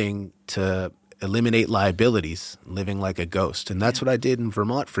of living to eliminate liabilities, living like a ghost. And that's what I did in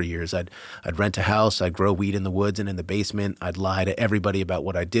Vermont for years. I'd rent a house, I'd grow weed in the woods and in the basement. I'd lie to everybody about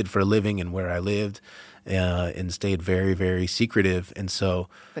what I did for a living and where I lived, and stayed very, very secretive. And so...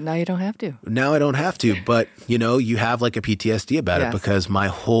 But now you don't have to. Now I don't have to. But, you know, you have like a PTSD about it because my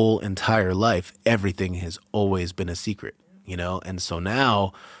whole entire life, everything has always been a secret, you know? And so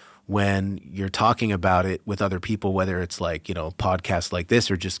now, when you're talking about it with other people, whether it's like, you know, podcasts like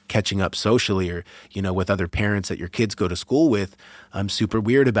this or just catching up socially or, you know, with other parents that your kids go to school with, I'm super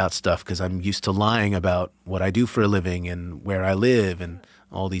weird about stuff because I'm used to lying about what I do for a living and where I live and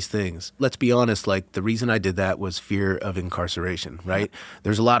all these things. Let's be honest, like the reason I did that was fear of incarceration, right?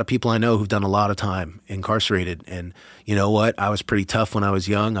 There's a lot of people I know who've done a lot of time incarcerated. And you know what? I was pretty tough when I was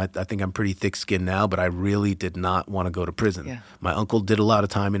young. I think I'm pretty thick-skinned now, but I really did not want to go to prison. Yeah. My uncle did a lot of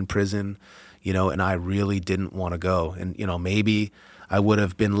time in prison, you know, and I really didn't want to go. And, you know, maybe I would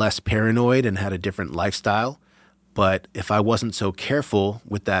have been less paranoid and had a different lifestyle. But if I wasn't so careful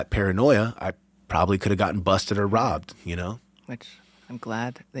with that paranoia, I probably could have gotten busted or robbed, you know? Which I'm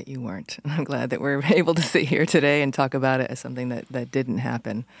glad that you weren't. I'm glad that we're able to sit here today and talk about it as something that didn't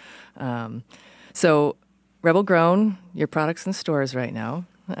happen. So Rebel Grown, your product's in stores right now.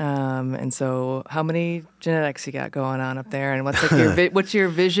 And so how many genetics you got going on up there? And what's like what's your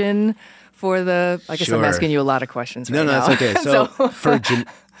vision for the, I guess I'm asking you a lot of questions right now. No, that's okay. So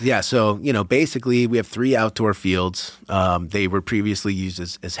so, you know, basically we have 3 outdoor fields. They were previously used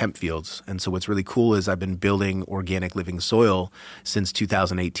as hemp fields. And so what's really cool is I've been building organic living soil since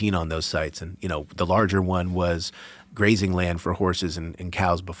 2018 on those sites. And, you know, the larger one was grazing land for horses and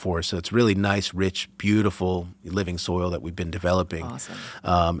cows before. So it's really nice, rich, beautiful living soil that we've been developing.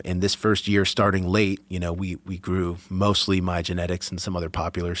 Awesome. And this first year, starting late, you know, we grew mostly my genetics and some other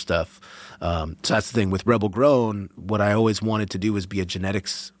popular stuff. So that's the thing with Rebel Grown. What I always wanted to do was be a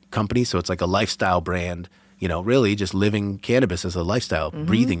genetics company. So it's like a lifestyle brand, you know, really just living cannabis as a lifestyle,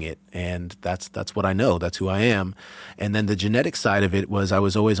 breathing it. And that's what I know. That's who I am. And then the genetic side of it was I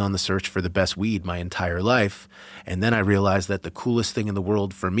was always on the search for the best weed my entire life. And then I realized that the coolest thing in the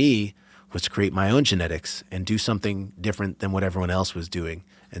world for me was to create my own genetics and do something different than what everyone else was doing.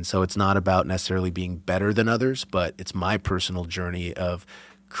 And so it's not about necessarily being better than others, but it's my personal journey of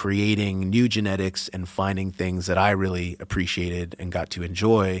creating new genetics and finding things that I really appreciated and got to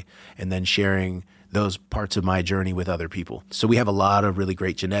enjoy, and then sharing those parts of my journey with other people. So we have a lot of really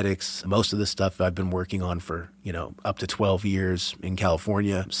great genetics. Most of the stuff I've been working on for, you know, up to 12 years in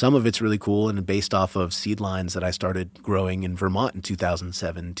California. Some of it's really cool and based off of seed lines that I started growing in Vermont in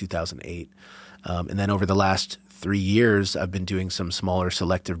 2007, 2008. And then over the last 3 years, I've been doing some smaller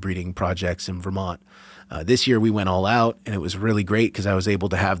selective breeding projects in Vermont. This year we went all out, and it was really great because I was able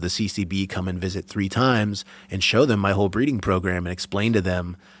to have the CCB come and visit 3 times and show them my whole breeding program and explain to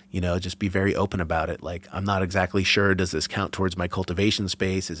them, you know, just be very open about it. Like, I'm not exactly sure, does this count towards my cultivation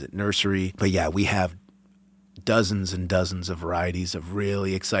space? Is it nursery? But yeah, we have dozens and dozens of varieties of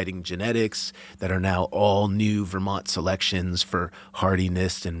really exciting genetics that are now all new Vermont selections for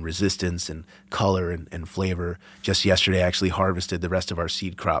hardiness and resistance and color and flavor. Just yesterday, I actually harvested the rest of our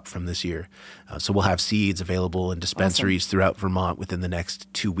seed crop from this year. So we'll have seeds available in dispensaries throughout Vermont within the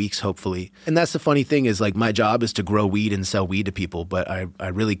next 2 weeks, hopefully. And that's the funny thing is, like, my job is to grow weed and sell weed to people, but I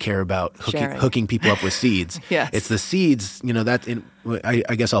really care about hooking people up with seeds. Yes. It's the seeds, you know,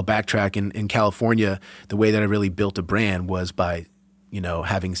 I guess I'll backtrack. In California, the way that I really built a brand was by, you know,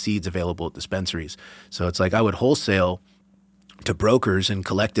 having seeds available at dispensaries. So it's like I would wholesale to brokers and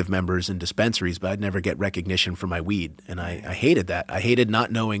collective members in dispensaries, but I'd never get recognition for my weed. And I hated that. I hated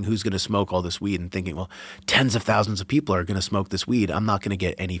not knowing who's going to smoke all this weed and thinking, well, tens of thousands of people are going to smoke this weed. I'm not going to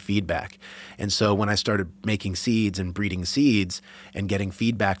get any feedback. And so when I started making seeds and breeding seeds and getting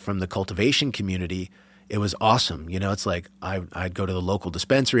feedback from the cultivation community, it was awesome. It's like I'd go to the local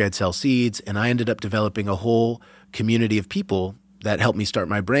dispensary, I'd sell seeds, and I ended up developing a whole community of people that helped me start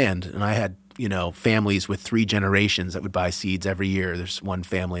my brand. And I had, families with 3 generations that would buy seeds every year. There's one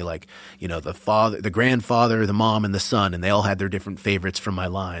family like, the father, the grandfather, the mom, and the son, and they all had their different favorites from my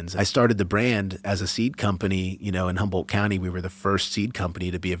lines. I started the brand as a seed company, in Humboldt County. We were the first seed company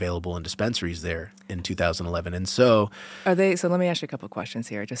to be available in dispensaries there in 2011. And so let me ask you a couple of questions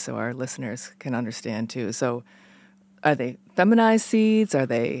here, just so our listeners can understand too. So are they feminized seeds? Are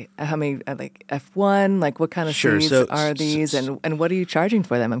they, how many, like F1? Like what kind of seeds are these? And what are you charging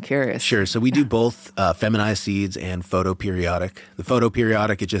for them? I'm curious. Sure. So we do both feminized seeds and photoperiodic. The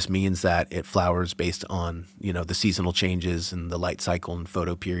photoperiodic, it just means that it flowers based on, the seasonal changes and the light cycle and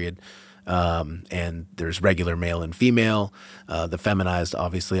photo period. And there's regular male and female. The feminized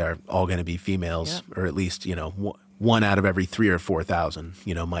obviously are all going to be females, or at least, one out of every 3,000 or 4,000,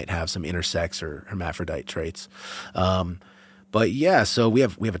 might have some intersex or hermaphrodite traits. But yeah, so we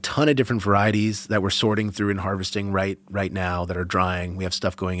have a ton of different varieties that we're sorting through and harvesting right now that are drying. We have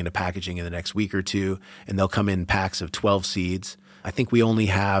stuff going into packaging in the next week or two, and they'll come in packs of 12 seeds. I think we only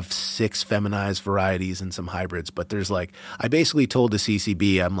have 6 feminized varieties and some hybrids, but I basically told the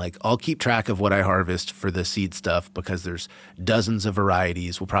CCB, I'm like, I'll keep track of what I harvest for the seed stuff because there's dozens of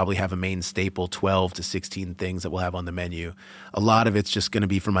varieties. We'll probably have a main staple, 12 to 16 things that we'll have on the menu. A lot of it's just going to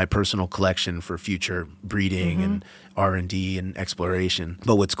be for my personal collection for future breeding and R&D and exploration.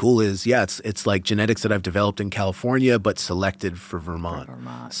 But what's cool is, it's like genetics that I've developed in California, but selected for Vermont.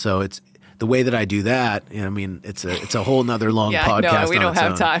 So it's the way that I do that, it's a whole nother long podcast. No, we don't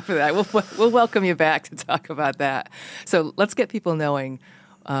have time for that. We'll welcome you back to talk about that. So let's get people knowing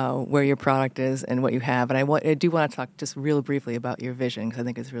where your product is and what you have. And I do want to talk just real briefly about your vision because I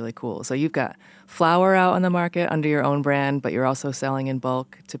think it's really cool. So you've got flour out on the market under your own brand, but you're also selling in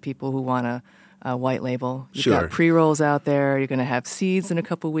bulk to people who want a white label. You've got pre-rolls out there. You're going to have seeds in a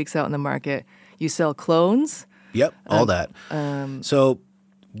couple of weeks out in the market. You sell clones. Yep, all that. So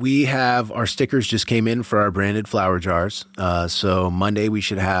we have our stickers just came in for our branded flower jars. So Monday we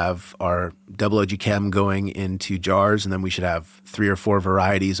should have our double OG Chem going into jars, and then we should have 3 or 4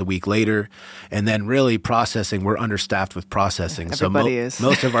 varieties a week later. And then really processing, we're understaffed with processing. Everybody is.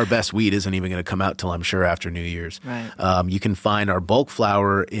 Most of our best weed isn't even going to come out till I'm sure after New Year's. Right. You can find our bulk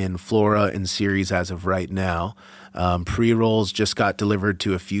flour in Flora and Ceres as of right now. Pre-rolls just got delivered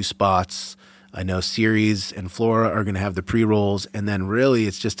to a few spots. I know Ceres and Flora are going to have the pre-rolls, and then really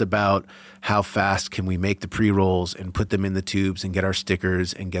it's just about how fast can we make the pre-rolls and put them in the tubes and get our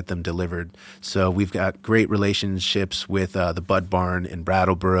stickers and get them delivered. So we've got great relationships with the Bud Barn in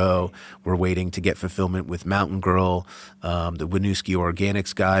Brattleboro. We're waiting to get fulfillment with Mountain Girl. The Winooski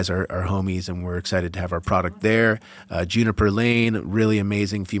Organics guys are homies, and we're excited to have our product there. Juniper Lane, really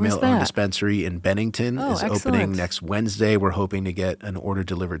amazing female-owned dispensary in Bennington is opening next Wednesday. We're hoping to get an order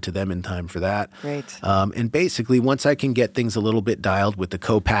delivered to them in time for that. Great. And basically, once I can get things a little bit dialed with the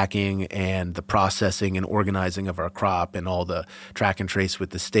co-packing and the processing and organizing of our crop and all the track and trace with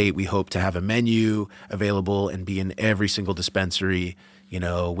the state, we hope to have a menu available and be in every single dispensary,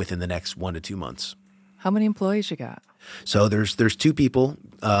 within the next 1 to 2 months. How many employees you got? So there's 2 people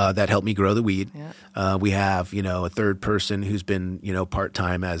that help me grow the weed. Yeah. We have, a third person who's been,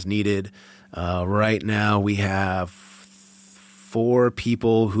 part-time as needed. Right now we have 4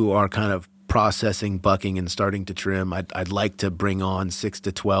 people who are kind of processing, bucking, and starting to trim. I'd like to bring on 6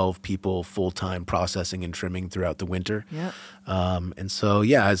 to 12 people full-time processing and trimming throughout the winter. Yeah. And so,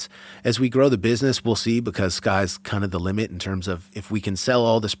 as we grow the business, we'll see, because sky's kind of the limit in terms of if we can sell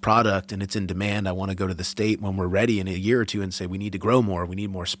all this product and it's in demand. I want to go to the state when we're ready in a year or two and say, we need to grow more. We need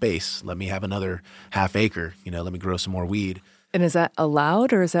more space. Let me have another half acre. Let me grow some more weed. And is that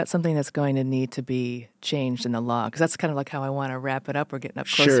allowed, or is that something that's going to need to be changed in the law? Because that's kind of like how I want to wrap it up. We're getting up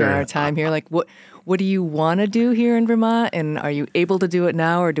close to our time here. Like, what do you want to do here in Vermont? And are you able to do it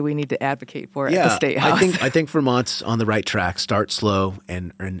now, or do we need to advocate for it at the State House? I think Vermont's on the right track. Start slow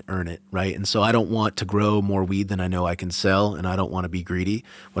and earn it, right? And so I don't want to grow more weed than I know I can sell, and I don't want to be greedy.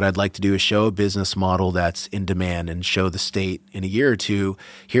 What I'd like to do is show a business model that's in demand and show the state in a year or two,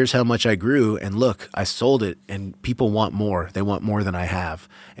 here's how much I grew, and look, I sold it, and people want more. They want more than I have.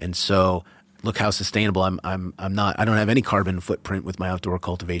 And so look how sustainable I'm not. I don't have any carbon footprint with my outdoor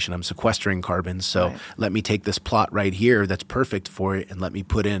cultivation. I'm sequestering carbon. So Let me take this plot right here that's perfect for it, and let me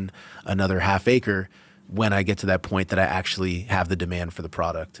put in another half acre when I get to that point that I actually have the demand for the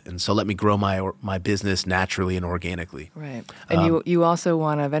product. And so let me grow my business naturally and organically. Right. And you also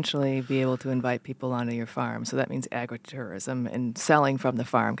want to eventually be able to invite people onto your farm. So that means agritourism and selling from the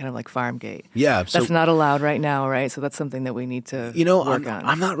farm, kind of like farm gate. Yeah. That's not allowed right now, right? So that's something that we need to work on.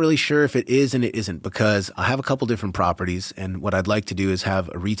 I'm not really sure if it is and it isn't, because I have a couple different properties, and what I'd like to do is have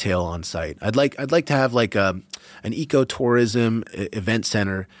a retail on site. I'd like to have like an ecotourism event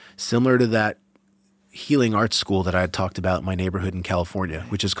center similar to that healing arts school that I had talked about in my neighborhood in California,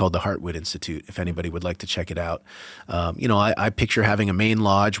 which is called the Heartwood Institute, if anybody would like to check it out. I picture having a main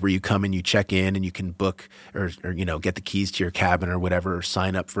lodge where you come and you check in and you can book or get the keys to your cabin or whatever, or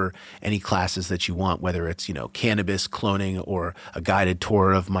sign up for any classes that you want, whether it's, cannabis, cloning, or a guided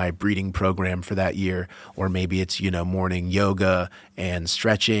tour of my breeding program for that year, or maybe it's, morning yoga and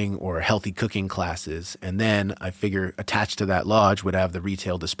stretching or healthy cooking classes. And then I figure attached to that lodge would have the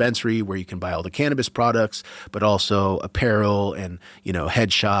retail dispensary where you can buy all the cannabis products, but also apparel and,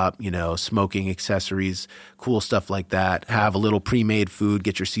 head shop, smoking accessories, cool stuff like that. Have a little pre-made food,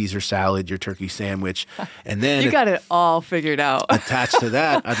 get your Caesar salad, your turkey sandwich. And then you got it all figured out. Attached to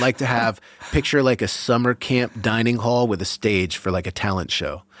that, I'd like to picture like a summer camp dining hall with a stage for like a talent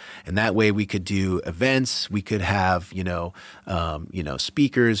show. And that way we could do events, we could have,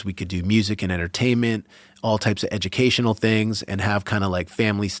 speakers, we could do music and entertainment, all types of educational things, and have kind of like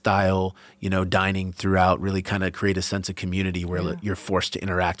family style, dining throughout, really kind of create a sense of community where you're forced to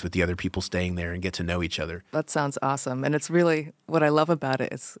interact with the other people staying there and get to know each other. That sounds awesome. And it's really what I love about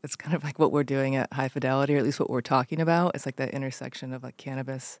it. It's kind of like what we're doing at High Fidelity, or at least what we're talking about. It's like that intersection of like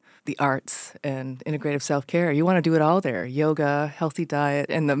cannabis, the arts, and integrative self-care. You want to do it all there. Yoga, healthy diet,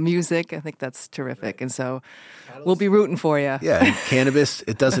 and the music. I think that's terrific. And so we'll be rooting for you. Yeah, and cannabis,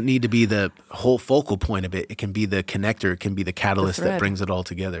 it doesn't need to be the whole focal point of it. It can be the connector. It can be the catalyst that brings it all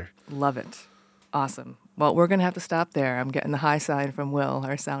together. Love it. Awesome. Well, we're going to have to stop there. I'm getting the high sign from Will,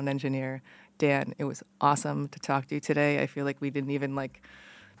 our sound engineer. Dan, it was awesome to talk to you today. I feel like we didn't even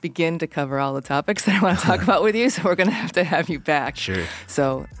begin to cover all the topics that I want to talk about with you, so we're going to have you back. Sure.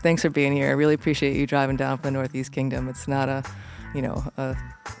 So thanks for being here. I really appreciate you driving down from the Northeast Kingdom. It's not a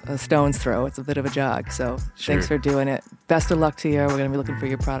stone's throw. It's a bit of a jog. So Thanks for doing it. Best of luck to you. We're going to be looking for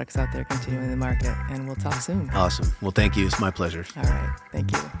your products out there continuing in the market, and we'll talk soon. Awesome. Well, thank you. It's my pleasure. All right.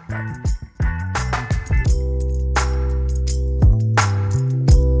 Thank you. Bye.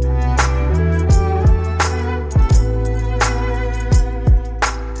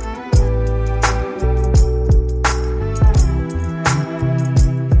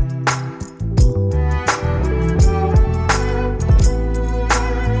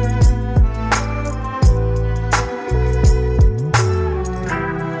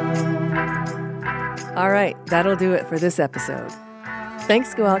 All right, that'll do it for this episode.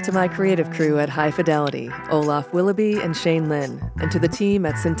 Thanks go out to my creative crew at High Fidelity, Olaf Willoughby and Shane Lynn, and to the team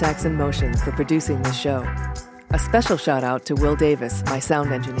at Syntax in Motion for producing this show. A special shout out to Will Davis, my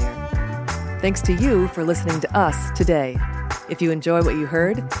sound engineer. Thanks to you for listening to us today. If you enjoy what you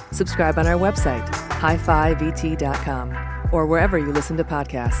heard, subscribe on our website, hi5vt.com, or wherever you listen to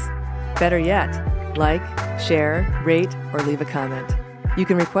podcasts. Better yet, like, share, rate, or leave a comment. You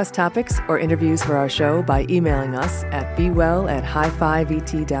can request topics or interviews for our show by emailing us at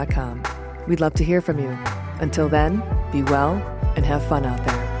bewell@hi5vt.com. We'd love to hear from you. Until then, be well and have fun out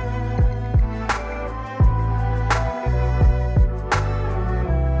there.